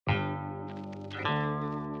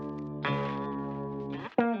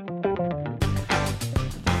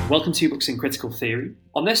Welcome to Books in Critical Theory.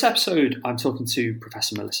 On this episode, I'm talking to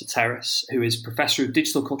Professor Melissa Terras, who is Professor of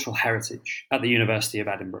Digital Cultural Heritage at the University of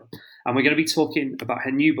Edinburgh. And we're going to be talking about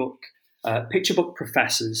her new book, Picture Book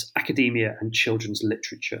Professors, Academia and Children's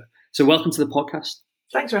Literature. So welcome to the podcast.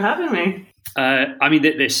 Thanks for having me.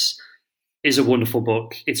 This is a wonderful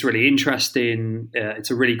book. It's really interesting.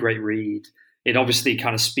 It's a really great read. It obviously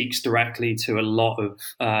kind of speaks directly to a lot of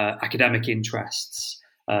academic interests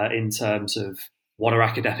in terms of what are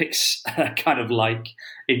academics kind of like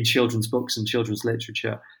in children's books and children's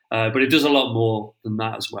literature. But it does a lot more than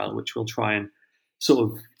that as well, which we'll try and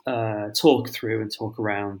sort of talk through and talk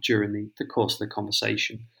around during the course of the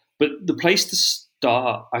conversation. But the place to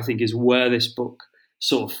start, I think, is where this book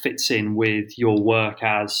sort of fits in with your work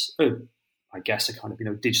as, I guess, a kind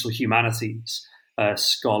of, digital humanities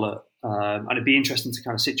scholar. And it'd be interesting to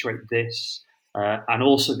kind of situate this and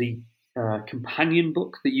also the companion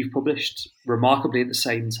book that you've published remarkably at the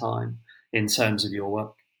same time in terms of your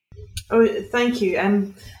work. Oh, thank you.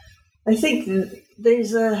 I think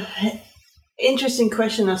there's a interesting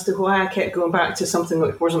question as to why I kept going back to something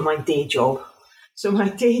that wasn't my day job. So my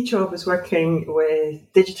day job is working with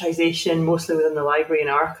digitisation, mostly within the library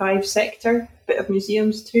and archive sector, a bit of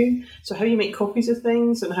museums too. So how you make copies of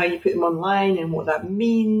things and how you put them online and what that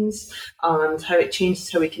means and how it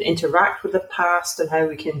changes how we can interact with the past and how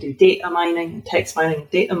we can do data mining and text mining and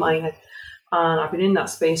data mining. And I've been in that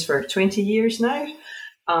space for 20 years now.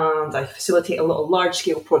 And I facilitate a lot of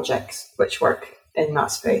large-scale projects which work in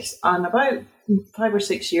that space. And about 5 or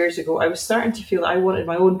 6 years ago, I was starting to feel that I wanted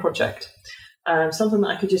my own project. Something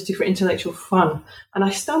that I could just do for intellectual fun. And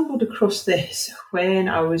I stumbled across this when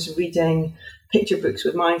I was reading picture books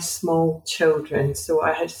with my small children. So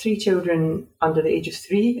I had 3 children under the age of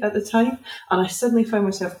 3 at the time, and I suddenly found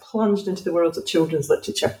myself plunged into the world of children's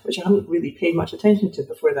literature, which I hadn't really paid much attention to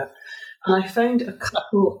before that. And I found a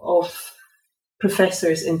couple of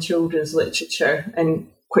professors in children's literature in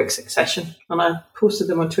quick succession, and I posted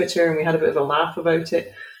them on Twitter and we had a bit of a laugh about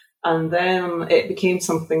it. And then it became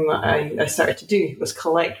something that I started to do, was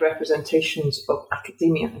collect representations of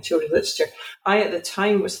academia and children's literature. I, at the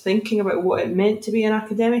time, was thinking about what it meant to be an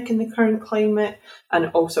academic in the current climate.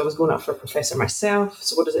 And also I was going up for a professor myself.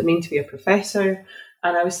 So what does it mean to be a professor?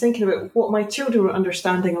 And I was thinking about what my children were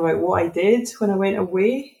understanding about what I did when I went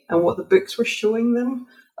away and what the books were showing them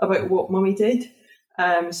about what mummy did.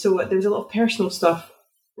 So there was a lot of personal stuff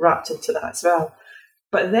wrapped into that as well.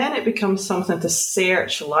 But then it becomes something to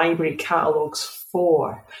search library catalogues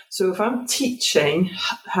for. So if I'm teaching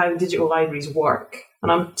how digital libraries work,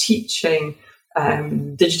 and I'm teaching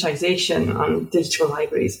digitisation on digital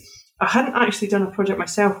libraries, I hadn't actually done a project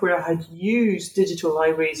myself where I had used digital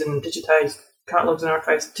libraries and digitised catalogues and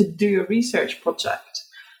archives to do a research project.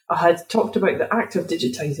 I had talked about the act of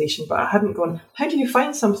digitisation, but I hadn't gone, how do you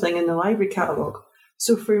find something in the library catalogue?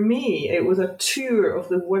 So for me, it was a tour of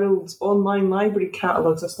the world's online library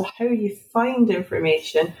catalogues as to how you find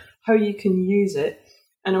information, how you can use it,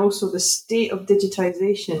 and also the state of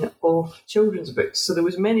digitisation of children's books. So there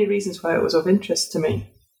was many reasons why it was of interest to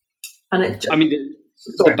me. And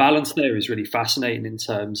the balance there is really fascinating in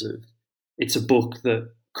terms of it's a book that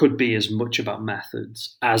could be as much about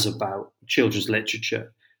methods as about children's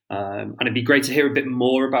literature. And it'd be great to hear a bit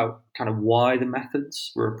more about kind of why the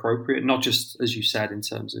methods were appropriate, not just, as you said, in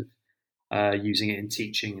terms of using it in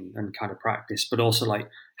teaching and kind of practice, but also like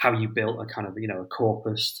how you built a kind of, a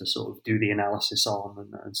corpus to sort of do the analysis on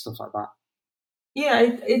and stuff like that. Yeah,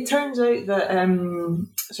 it turns out that,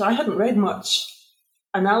 so I hadn't read much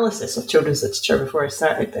analysis of children's literature before I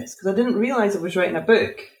started this, because I didn't realise I was writing a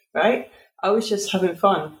book, right? I was just having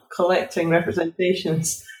fun collecting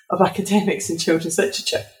representations of academics in children's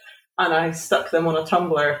literature. And I stuck them on a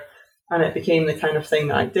Tumblr, and it became the kind of thing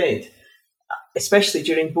that I did, especially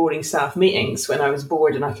during boring staff meetings when I was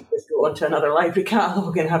bored and I could just go onto another library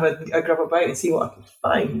catalogue and have a grub about and see what I could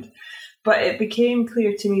find. But it became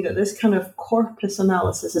clear to me that this kind of corpus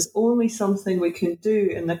analysis is only something we can do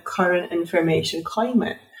in the current information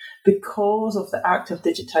climate because of the act of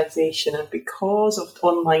digitisation and because of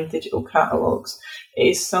online digital catalogues. It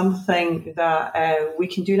is something that we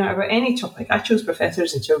can do now about any topic. I chose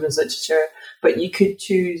professors in children's literature, but you could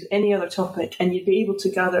choose any other topic and you'd be able to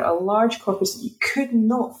gather a large corpus that you could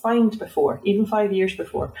not find before, even 5 years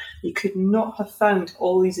before. You could not have found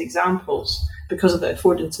all these examples because of the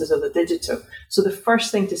affordances of the digital. So the first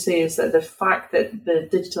thing to say is that the fact that the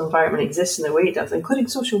digital environment exists in the way it does, including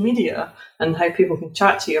social media and how people can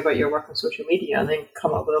chat to you about your work on social media and then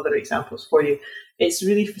come up with other examples for you, it's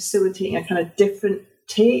really facilitating a kind of different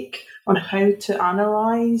take on how to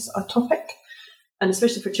analyse a topic. and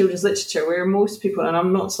especially for children's literature, where most people, and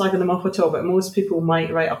I'm not slagging them off at all, but most people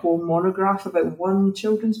might write a whole monograph about one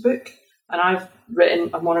children's book. And I've written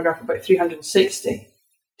a monograph about 360,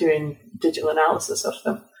 doing digital analysis of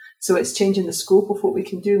them. So it's changing the scope of what we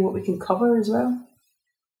can do and what we can cover as well.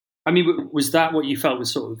 I mean, was that what you felt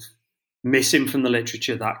was sort of missing from the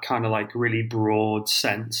literature, that kind of like really broad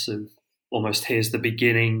sense of almost here's the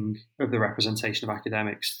beginning of the representation of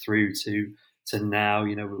academics through to now,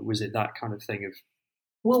 was it that kind of thing of,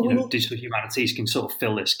 digital humanities can sort of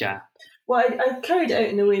fill this gap? Well, I carried it out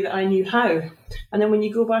in the way that I knew how. And then when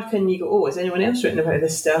you go back and you go, oh, has anyone else written about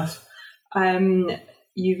this stuff?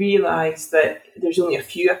 You realise that there's only a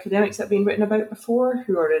few academics that have been written about before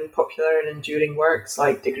who are in popular and enduring works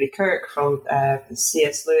like Diggory Kirk from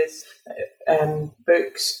C.S. Lewis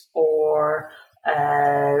books, or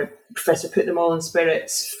Professor Put Them All in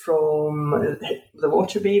Spirits from The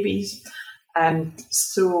Water Babies.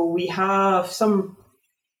 So we have some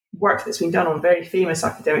work that's been done on very famous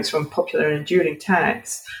academics from popular and enduring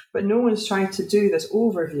texts, but no one's trying to do this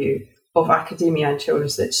overview of academia and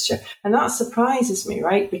children's literature. And that surprises me,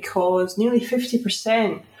 right? Because nearly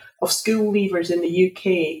 50% of school leavers in the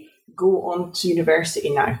UK go on to university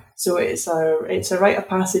now. So it's a rite of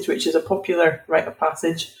passage, which is a popular rite of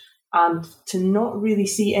passage. And to not really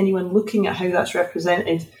see anyone looking at how that's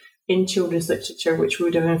represented in children's literature, which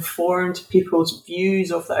would have informed people's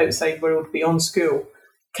views of the outside world beyond school,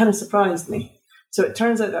 kind of surprised me. So it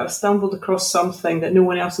turns out that I've stumbled across something that no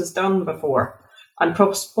one else has done before, and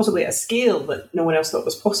possibly at a scale that no one else thought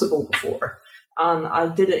was possible before. And I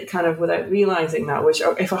did it kind of without realising that, which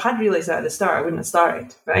if I had realised that at the start, I wouldn't have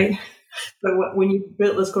started, right? But when you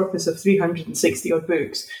built this corpus of 360 odd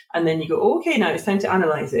books, and then you go, oh, okay, now it's time to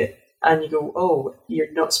analyse it, and you go, oh,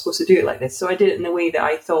 you're not supposed to do it like this. So I did it in a way that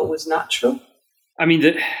I thought was natural. I mean,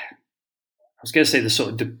 I was going to say the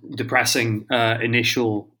sort of depressing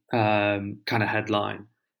initial kind of headline,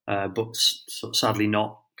 but sort of sadly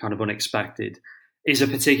not kind of unexpected, is a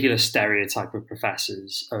particular stereotype of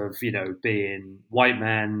professors of, being white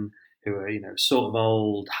men who are, sort of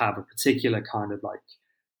old, have a particular kind of like,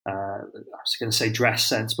 I was going to say dress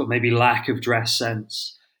sense, but maybe lack of dress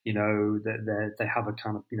sense, that they have a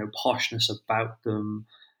kind of, poshness about them.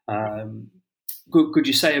 Could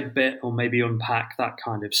you say a bit, or maybe unpack that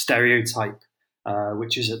kind of stereotype,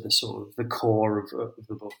 which is at the sort of the core of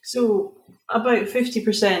the book? So about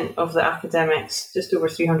 50% of the academics, just over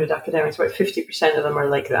 300 academics, about 50% of them are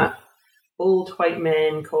like that. Old white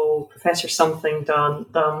men called Professor Something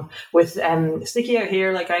dumb with sticky out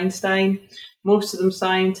hair like Einstein, most of them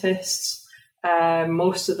scientists,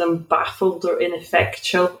 most of them baffled or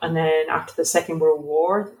ineffectual, and then after the Second World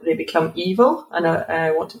War they become evil and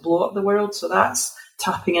want to blow up the world. So that's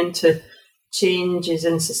tapping into changes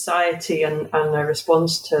in society and a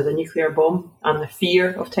response to the nuclear bomb and the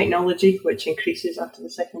fear of technology, which increases after the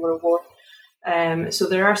Second World War. So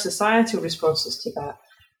there are societal responses to that.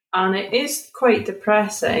 And it is quite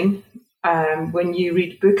depressing when you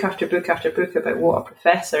read book after book after book about what a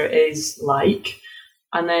professor is like,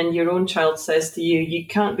 and then your own child says to you, you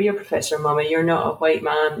can't be a professor, Mummy, you're not a white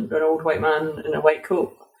man, an old white man in a white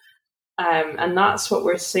coat. And that's what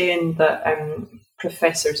we're saying that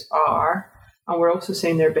professors are. And we're also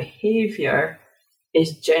saying their behaviour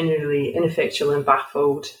is generally ineffectual and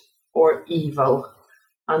baffled or evil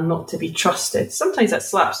and not to be trusted. Sometimes that's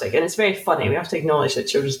slapstick, and it's very funny. We have to acknowledge that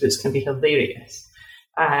children's books can be hilarious.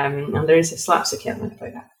 And there is a slapstick element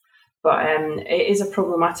about that. But it is a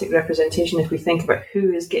problematic representation if we think about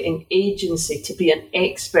who is getting agency to be an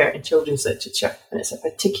expert in children's literature, and it's a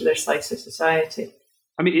particular slice of society.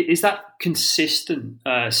 I mean, is that consistent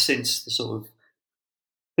since the sort of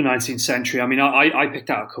the 19th century? I mean, I picked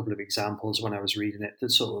out a couple of examples when I was reading it that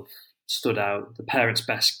sort of stood out. The Parent's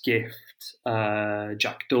Best Gift,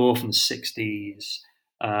 Jack Daw from the 60s,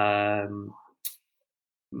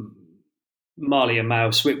 Marley and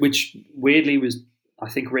Mouse, which weirdly was, I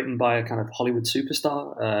think, written by a kind of Hollywood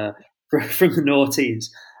superstar from the noughties.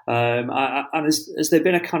 And has there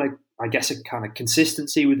been a kind of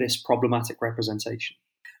consistency with this problematic representation?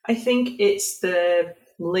 I think it's the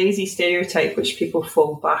lazy stereotype which people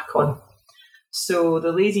fall back on. So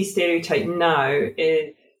the lazy stereotype now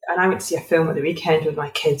is, and I went to see a film at the weekend with my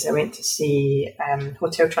kids. I went to see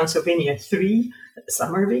Hotel Transylvania 3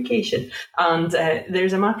 summer vacation, and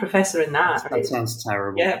there's a mad professor in that. That sounds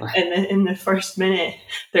terrible. Yeah, in the first minute,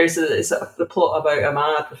 there's the plot about a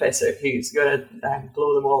mad professor who's going to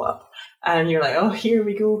blow them all up, and you're like, oh, here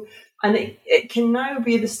we go. And it can now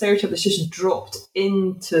be the stereotype that's just dropped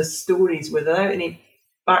into stories without any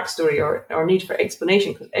backstory or need for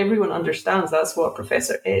explanation, because everyone understands that's what a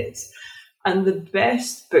professor is. And the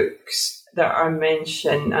best books that are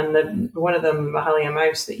mentioned, and one of them, Mahalia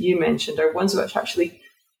Mouse, that you mentioned, are ones which actually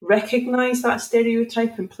recognise that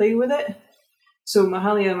stereotype and play with it. So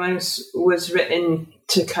Mahalia Mouse was written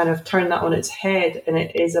to kind of turn that on its head, and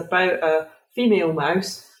it is about a female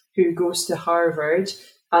mouse who goes to Harvard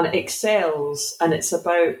and excels, and it's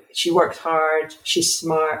about she worked hard, she's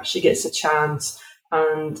smart, she gets a chance,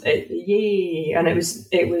 and yay! And it was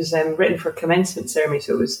written for a commencement ceremony,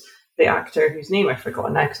 so it was the actor whose name I've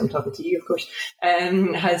forgotten now because I'm talking to you, of course,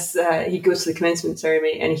 he goes to the commencement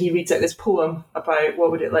ceremony and he reads out this poem about what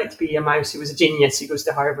would it like to be a mouse who was a genius who goes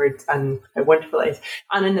to Harvard and how wonderful it is.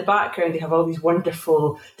 And in the background, they have all these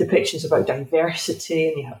wonderful depictions about diversity,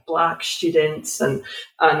 and you have black students and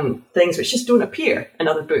things which just don't appear in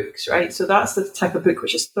other books, right? So that's the type of book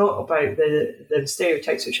which has thought about the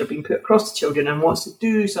stereotypes which are being put across to children and wants to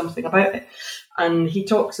do something about it. And he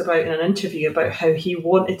talks about in an interview about how he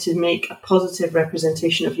wanted to make a positive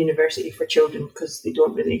representation of university for children because they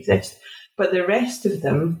don't really exist. But the rest of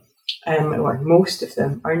them, or most of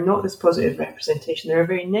them, are not this positive representation. They're a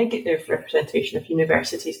very negative representation of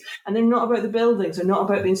universities. And they're not about the buildings, they're not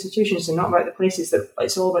about the institutions, they're not about the places.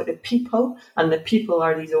 It's all about the people. And the people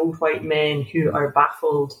are these old white men who are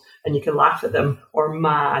baffled and you can laugh at them, or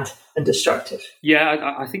mad and destructive.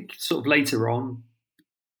 Yeah, I think sort of later on,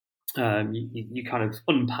 you kind of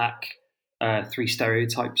unpack three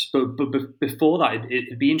stereotypes, but before that,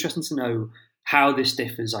 it'd be interesting to know how this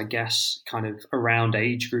differs, I guess, kind of around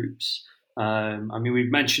age groups. I mean, we've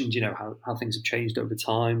mentioned, how things have changed over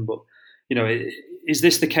time, but, is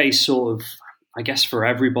this the case sort of, I guess, for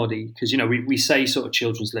everybody? Because, we say sort of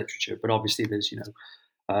children's literature, but obviously there's,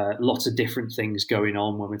 lots of different things going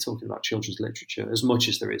on when we're talking about children's literature, as much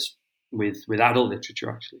as there is with adult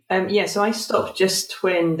literature, actually. So I stopped just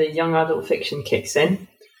when the young adult fiction kicks in.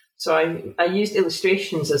 So I used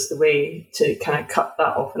illustrations as the way to kind of cut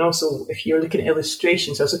that off. And also, if you're looking at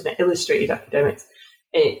illustrations, I was looking at illustrated academics,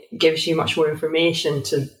 it gives you much more information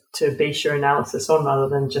to base your analysis on rather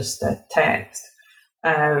than just text.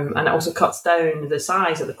 And it also cuts down the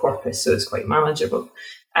size of the corpus, so it's quite manageable.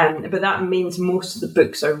 But that means most of the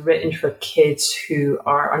books are written for kids who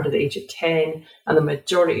are under the age of 10, and the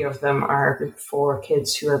majority of them are for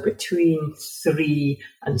kids who are between 3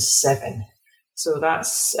 and 7. So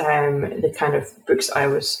that's the kind of books I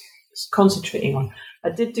was concentrating on. I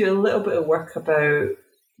did do a little bit of work about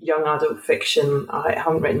young adult fiction. I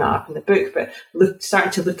haven't written that up in the book, but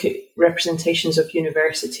starting to look at representations of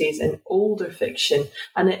universities in older fiction,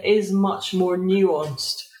 and it is much more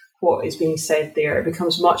nuanced what is being said there. It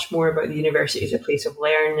becomes much more about the university as a place of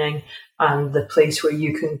learning and the place where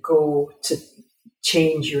you can go to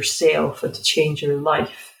change yourself and to change your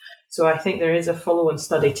life. So I think there is a follow-on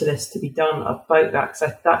study to this to be done about that,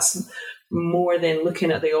 because that's more than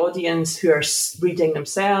looking at the audience who are reading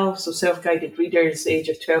themselves, so self-guided readers, age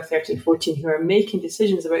of 12, 13, 14, who are making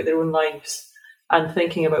decisions about their own lives and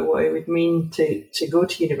thinking about what it would mean to go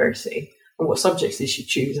to university and what subjects they should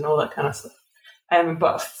choose and all that kind of stuff.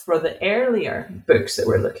 But for the earlier books that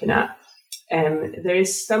we're looking at, there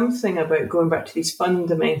is something about going back to these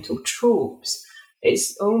fundamental tropes.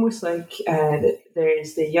 It's almost like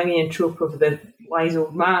there's the Jungian trope of the wise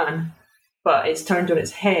old man, but it's turned on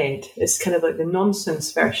its head. It's kind of like the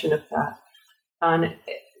nonsense version of that. And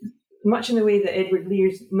much in the way that Edward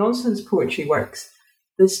Lear's nonsense poetry works,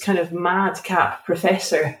 this kind of madcap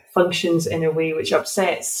professor functions in a way which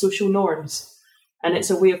upsets social norms. And it's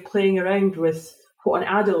a way of playing around with what an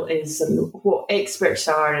adult is and what experts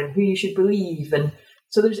are and who you should believe. And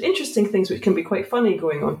so there's interesting things which can be quite funny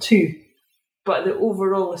going on too. But the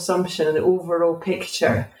overall assumption and the overall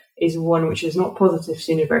picture is one which is not positive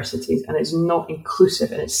to universities, and it's not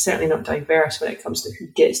inclusive, and it's certainly not diverse when it comes to who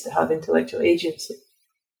gets to have intellectual agency.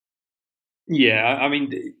 Yeah, I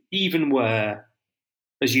mean, even where,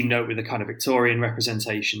 as you note with the kind of Victorian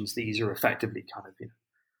representations, these are effectively kind of,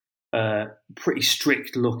 pretty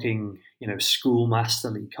strict looking,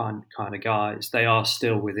 schoolmasterly kind of guys. They are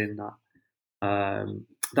still within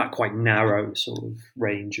that quite narrow sort of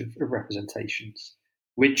range of representations,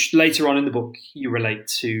 which later on in the book you relate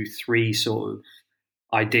to three sort of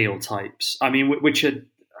ideal types. I mean, which are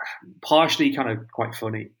partially kind of quite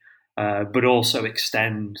funny, but also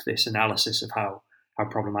extend this analysis of how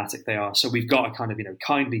problematic they are. So we've got a kind of,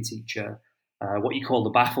 kindly teacher, what you call the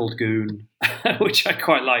baffled goon, which I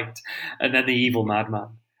quite liked, and then the evil madman.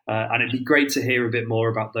 And it'd be great to hear a bit more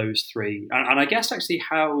about those three. And I guess actually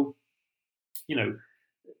how,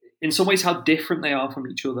 in some ways how different they are from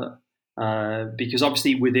each other. Because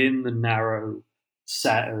obviously within the narrow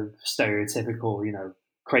set of stereotypical,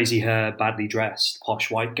 crazy hair, badly dressed,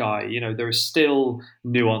 posh white guy, there are still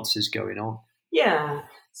nuances going on. Yeah.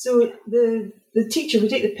 So the teacher, we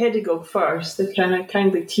take the pedagogue first, the kind of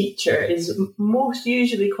kindly teacher, is most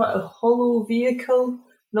usually quite a hollow vehicle,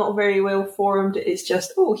 not very well formed. It's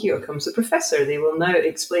just, oh, here comes the professor. They will now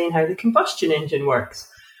explain how the combustion engine works.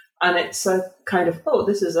 And it's a kind of, oh,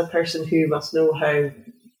 this is a person who must know how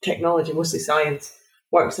technology, mostly science,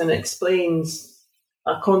 works, and explains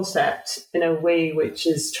a concept in a way which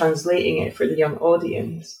is translating it for the young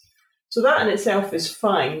audience. So that in itself is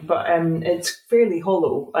fine, but it's fairly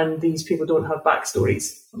hollow, and these people don't have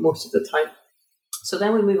backstories most of the time. So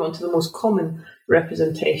then we move on to the most common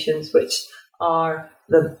representations, which are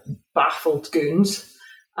the baffled goons.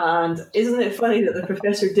 And isn't it funny that the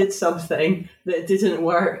professor did something that didn't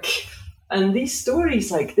work? And these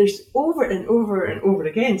stories, like, there's over and over and over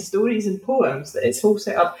again, stories and poems that it's all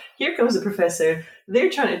set up. Here comes the professor, they're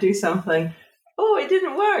trying to do something. Oh, it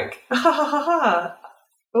didn't work. Ha ha ha ha.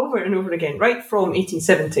 Over and over again, right from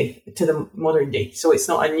 1870 to the modern day. So it's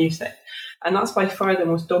not a new thing. And that's by far the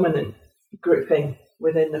most dominant grouping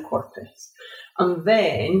within the corpus. And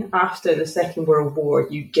then after the Second World War,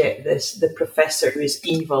 you get the professor who is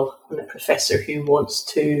evil and the professor who wants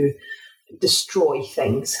to destroy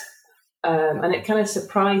things. And it kind of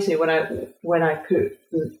surprised me when I put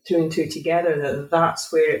two and two together that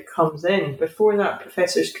that's where it comes in. Before that,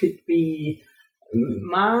 professors could be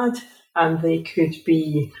mad and they could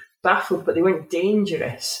be baffled, but they weren't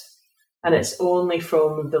dangerous. And it's only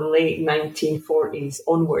from the late 1940s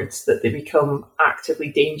onwards that they become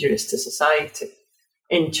actively dangerous to society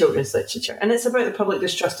in children's literature. And it's about the public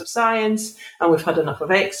distrust of science, and we've had enough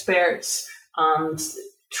of experts and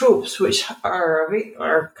tropes which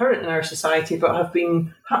are current in our society but have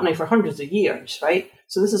been happening for hundreds of years, right?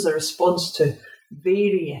 So this is a response to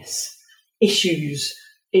various issues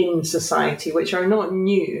in society which are not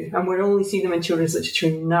new, and we're only seeing them in children's literature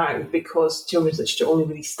now because children's literature only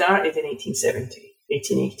really started in 1870,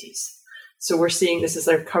 1880s. So we're seeing this as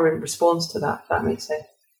their current response to that, if that makes sense.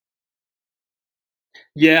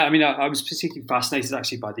 Yeah, I mean, I was particularly fascinated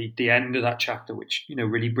actually by the end of that chapter, which, you know,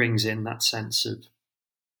 really brings in that sense of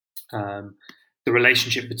the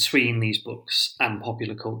relationship between these books and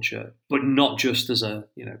popular culture, but not just as a,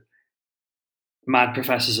 you know, mad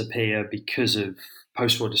professors appear because of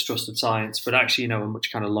post-war distrust of science, but actually, you know, a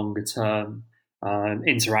much kind of longer term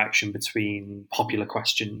interaction between popular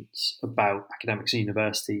questions about academics and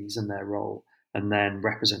universities and their role, and then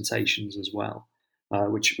representations as well,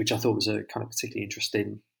 which I thought was a kind of particularly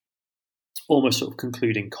interesting, almost sort of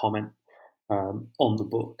concluding comment on the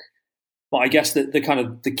book. But I guess the kind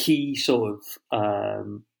of the key sort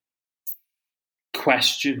of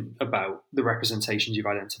question about the representations you've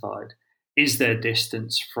identified is their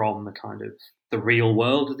distance from the kind of the real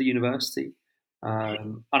world of the university.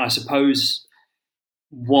 And I suppose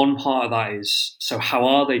one part of that is, so how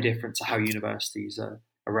are they different to how universities are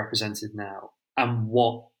represented now? And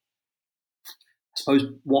what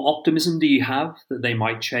optimism do you have that they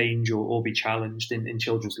might change or be challenged in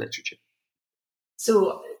children's literature?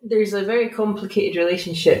 So there's a very complicated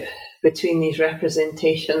relationship between these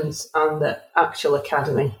representations and the actual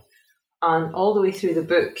academy. And all the way through the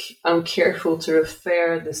book, I'm careful to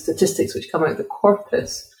refer the statistics which come out of the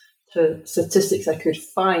corpus to statistics I could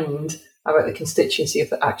find about the constituency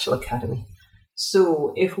of the actual academy.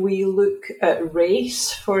 So if we look at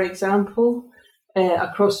race, for example,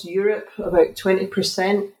 across Europe, about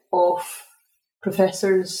 20% of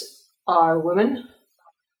professors are women.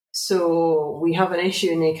 So we have an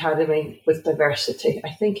issue in the academy with diversity.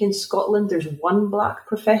 I think in Scotland there's one black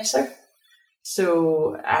professor.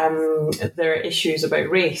 So there are issues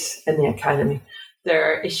about race in the academy. There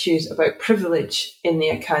are issues about privilege in the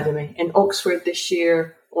academy. In Oxford this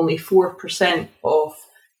year, only 4% of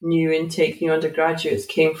new undergraduates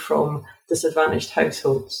came from disadvantaged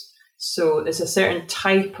households. So there's a certain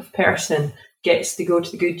type of person gets to go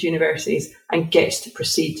to the good universities and gets to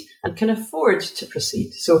proceed and can afford to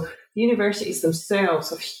proceed. So the universities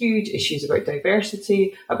themselves have huge issues about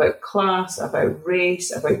diversity, about class, about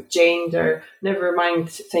race, about gender, never mind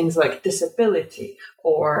things like disability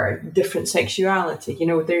or different sexuality. You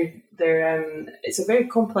know, it's a very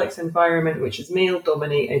complex environment which is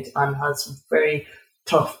male-dominated and has very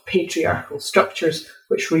tough patriarchal structures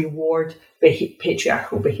which reward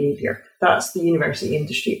patriarchal behaviour. That's the university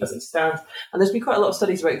industry as it stands. And there's been quite a lot of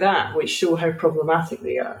studies about that which show how problematic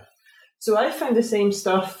they are. So I found the same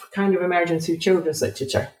stuff kind of emerging through children's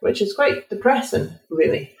literature, which is quite depressing,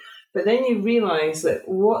 really. But then you realise that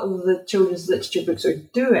what the children's literature books are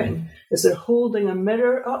doing is they're holding a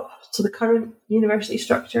mirror up to the current university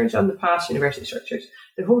structures and the past university structures.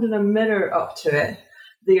 They're holding a mirror up to it.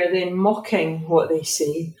 They are then mocking what they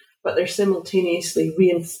see, but they're simultaneously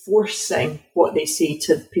reinforcing what they see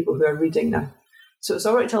to the people who are reading them. So it's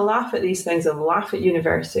all right to laugh at these things and laugh at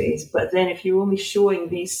universities, but then if you're only showing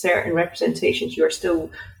these certain representations, you're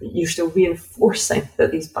still reinforcing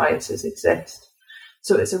that these biases exist.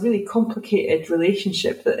 So it's a really complicated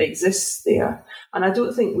relationship that exists there. And I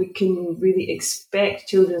don't think we can really expect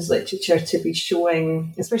children's literature to be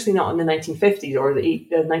showing, especially not in the 1950s or the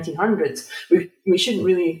 1900s, we shouldn't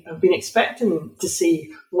really have been expecting to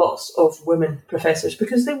see lots of women professors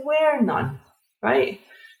because there were none, right?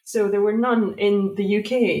 So there were none in the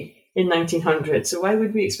UK in 1900. So why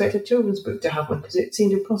would we expect a children's book to have one? Because it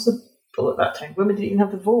seemed impossible at that time. Women didn't even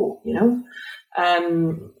have the vote, you know?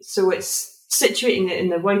 So it's situating it in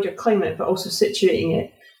the wider climate, but also situating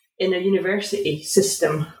it in a university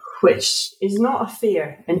system, which is not a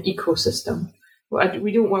fair and ecosystem.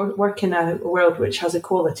 We don't work in a world which has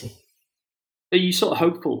equality. Are you sort of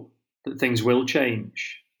hopeful that things will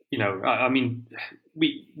change? You know, I mean,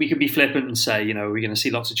 we could be flippant and say, you know, we're going to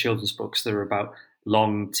see lots of children's books that are about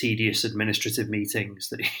long, tedious administrative meetings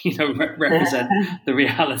that, you know, represent the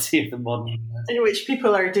reality of the modern world. In which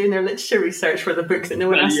people are doing their literature research for the book that no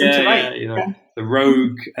one asked them to write. You know, the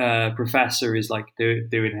rogue professor is like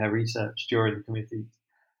doing her research during the committee.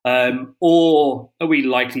 Or are we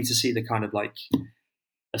likely to see the kind of like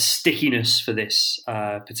a stickiness for this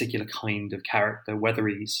particular kind of character, whether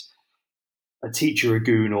he's a teacher, a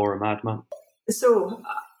goon, or a madman? So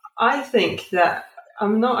I think that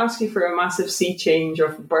I'm not asking for a massive sea change or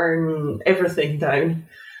burn everything down,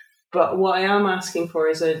 but what I am asking for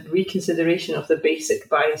is a reconsideration of the basic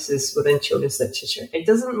biases within children's literature. It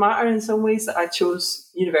doesn't matter in some ways that I chose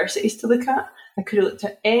universities to look at. I could have looked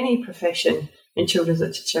at any profession in children's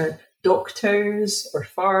literature, doctors or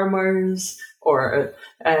farmers or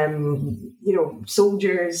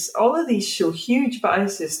soldiers. All of these show huge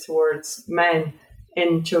biases towards men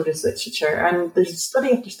in children's literature, and there's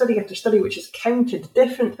study after study after study which has counted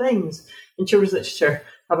different things in children's literature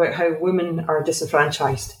about how women are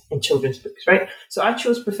disenfranchised in children's books, right? So I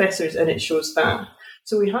chose professors and it shows that.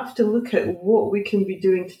 So we have to look at what we can be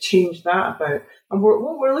doing to change that about. And what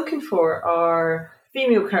we're looking for are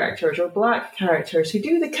female characters or black characters who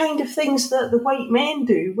do the kind of things that the white men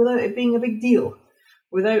do without it being a big deal,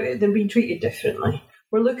 without them being treated differently.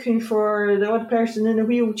 We're looking for the odd person in a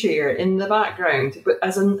wheelchair in the background, but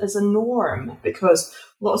as a norm, because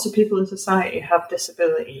lots of people in society have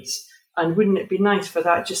disabilities. And wouldn't it be nice for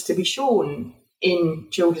that just to be shown in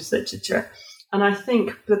children's literature? And I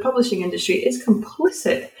think the publishing industry is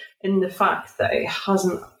complicit in the fact that it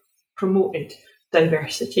hasn't promoted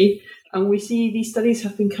diversity. And we see these studies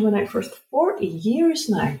have been coming out for 40 years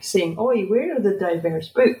now, saying, oi, where are the diverse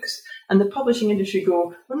books? And the publishing industry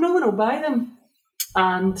go, well, no one will buy them,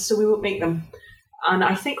 and so we won't make them. And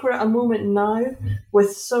I think we're at a moment now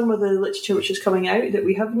with some of the literature which is coming out that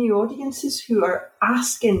we have new audiences who are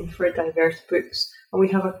asking for diverse books. And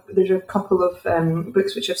there's a couple of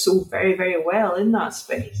books which have sold very, very well in that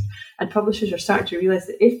space. And publishers are starting to realise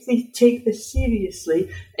that if they take this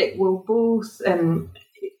seriously, it will both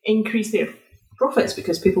increase their profits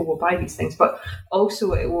because people will buy these things, but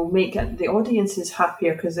also it will make the audiences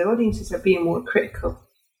happier because the audiences are being more critical.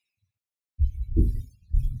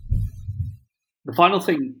 The final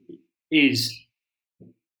thing is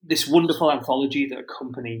this wonderful anthology that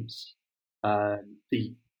accompanies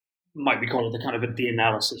might be called the kind of the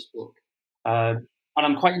analysis book. And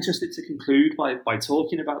I'm quite interested to conclude by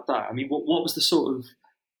talking about that. I mean, what was the sort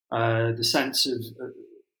of the sense of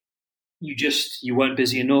you weren't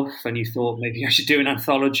busy enough and you thought maybe I should do an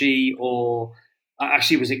anthology, or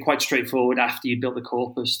actually was it quite straightforward after you built the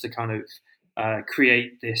corpus to kind of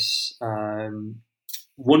create this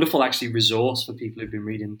wonderful actually resource for people who've been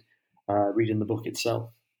reading the book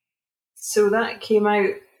itself? So that came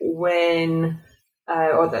out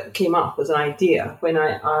that came up as an idea when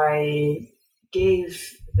I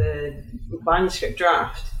gave the manuscript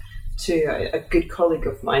draft to a good colleague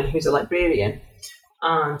of mine who's a librarian,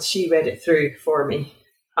 and she read it through for me.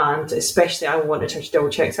 And especially I wanted her to double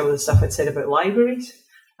check some of the stuff I'd said about libraries.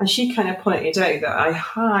 And she kind of pointed out that I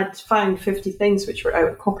had found 50 things which were out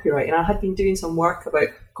of copyright, and I had been doing some work about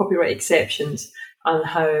copyright exceptions and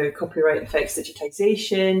how copyright affects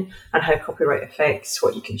digitisation and how copyright affects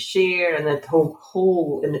what you can share, and the whole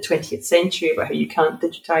hole in the 20th century about how you can't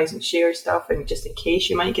digitise and share stuff and just in case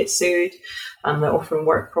you might get sued, and the orphan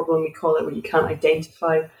work problem we call it, where you can't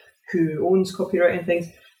identify who owns copyright and things.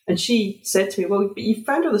 And she said to me, well, but you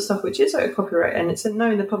found all the stuff which is out of copyright and it's now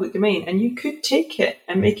in the public domain, and you could take it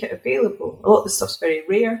and make it available. A lot of the stuff's very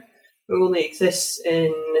rare. It only exists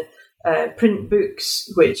in print books,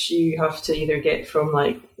 which you have to either get from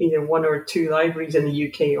either one or two libraries in the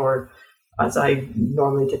UK, or as I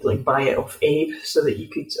normally did, buy it off Abe so that you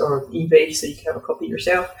could, or eBay so you could have a copy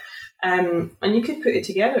yourself. And you could put it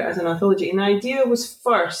together as an anthology. And the idea was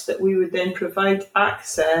first that we would then provide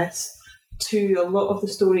access to a lot of the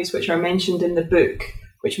stories which are mentioned in the book,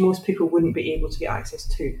 which most people wouldn't be able to get access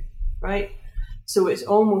to, right? So it's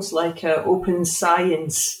almost like an open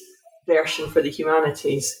science version for the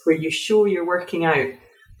humanities, where you show you're working out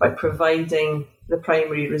by providing the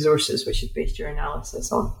primary resources which you've based your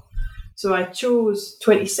analysis on. So I chose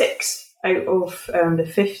 26 out of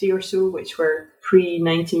the 50 or so, which were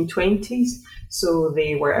pre-1920s. So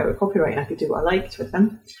they were out of copyright and I could do what I liked with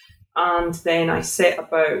them. And then I set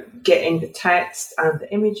about getting the text and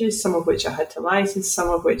the images, some of which I had to license, some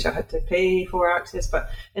of which I had to pay for access. But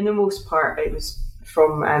in the most part, it was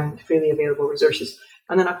from freely available resources.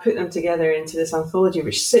 And then I put them together into this anthology,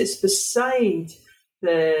 which sits beside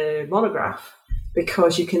the monograph,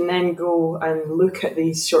 because you can then go and look at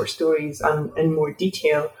these short stories in more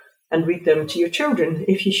detail and read them to your children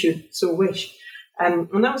if you should so wish. And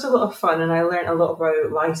that was a lot of fun, and I learned a lot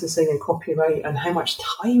about licensing and copyright and how much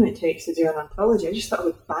time it takes to do an anthology. I just thought I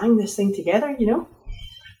would bang this thing together, But,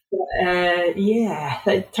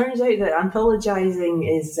 it turns out that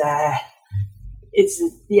anthologizing is it's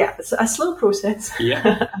a slow process.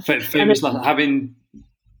 Yeah, famous. Having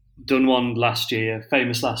done one last year,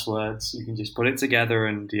 famous last words. You can just put it together,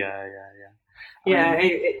 and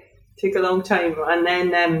it took a long time, and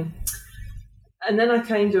then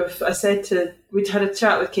I said we'd had a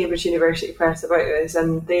chat with Cambridge University Press about this,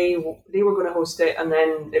 and they were going to host it, and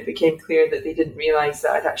then it became clear that they didn't realise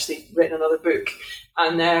that I'd actually written another book,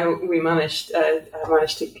 and now I managed to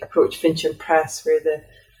approach Finch and Press, where the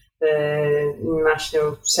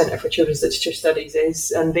National Centre for Children's Literature Studies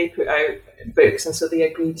is, and they put out books, and so they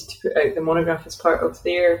agreed to put out the monograph as part of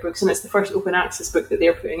their books, and it's the first open access book that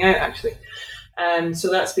they're putting out, actually. So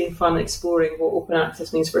that's been fun, exploring what open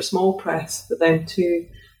access means for a small press, but then too,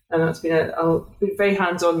 and that's been very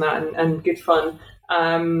hands-on that and good fun.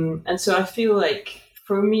 And so I feel like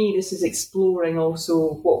for me, this is exploring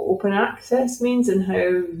also what open access means and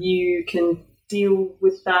how you can deal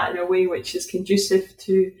with that in a way which is conducive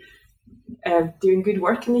to doing good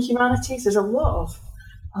work in the humanities. There's a lot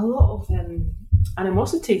of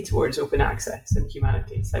animosity towards open access in the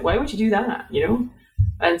humanities. Like, why would you do that?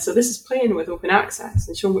 And so this is playing with open access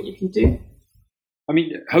and showing what you can do. I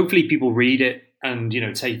mean, hopefully people read it and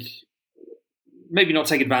maybe not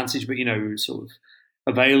take advantage, but sort of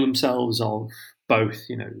avail themselves of both.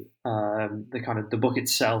 The book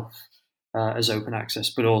itself as open access,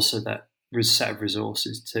 but also that set of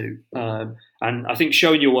resources too. And I think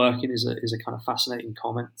showing your work is a kind of fascinating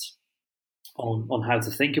comment on how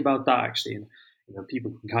to think about that, actually. And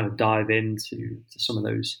people can kind of dive into some of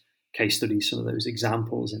those case studies, some of those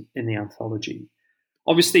examples in the anthology.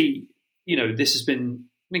 Obviously, this has been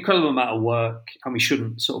an incredible amount of work, and we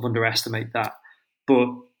shouldn't sort of underestimate that. But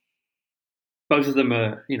both of them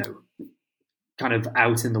are, kind of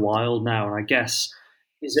out in the wild now. And I guess,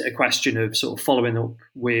 is it a question of sort of following up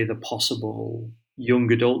with a possible young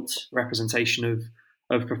adult representation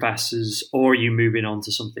of professors, or are you moving on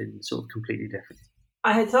to something sort of completely different?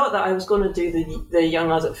 I had thought that I was going to do the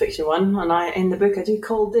young adult fiction one, and in the book I do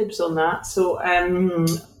call dibs on that. So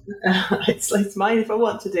it's mine if I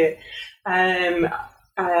want to do it.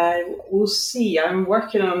 We'll see. I'm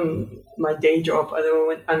working on my day job at the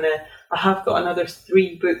moment, and I have got another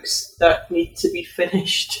 3 books that need to be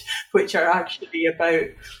finished, which are actually about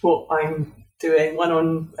what I'm doing. One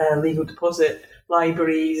on legal deposit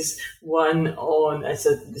libraries, one on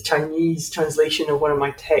the Chinese translation of one of my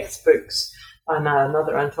textbooks, and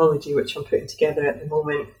another anthology which I'm putting together at the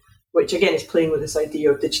moment, which again is playing with this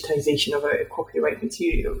idea of digitisation of out-of-copyright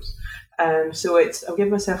materials. So I'm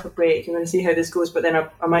giving myself a break. I'm going to see how this goes, but then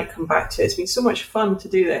I might come back to it. It's been so much fun to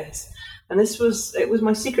do this. And it was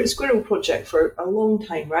my secret squirrel project for a long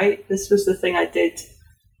time, right? This was the thing I did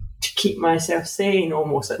to keep myself sane,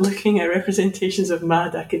 almost. Like looking at representations of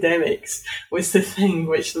mad academics was the thing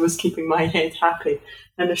which was keeping my head happy.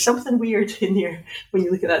 And there's something weird in here when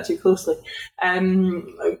you look at that too closely.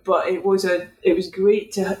 But it was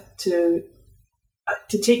great to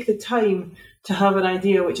take the time to have an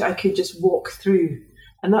idea which I could just walk through.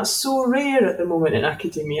 And that's so rare at the moment in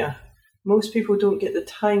academia. Most people don't get the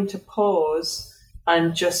time to pause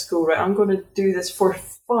and just go, right, I'm going to do this for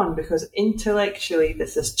fun, because intellectually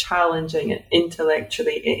this is challenging and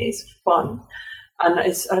intellectually it is fun. And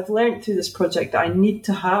I've learned through this project that I need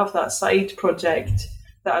to have that side project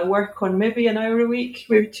that I work on maybe an hour a week,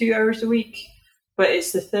 maybe 2 hours a week. But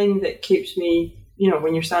it's the thing that keeps me,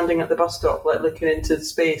 when you're standing at the bus stop, like looking into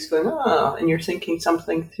space, going, and you're thinking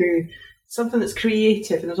something through, something that's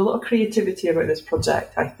creative. And there's a lot of creativity about this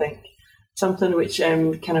project, I think. Something which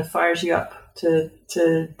kind of fires you up to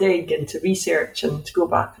dig and to research and to go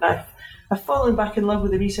back. And I've fallen back in love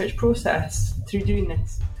with the research process through doing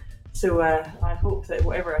this. So I hope that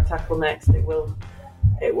whatever I tackle next, it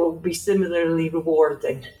will be similarly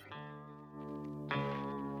rewarding.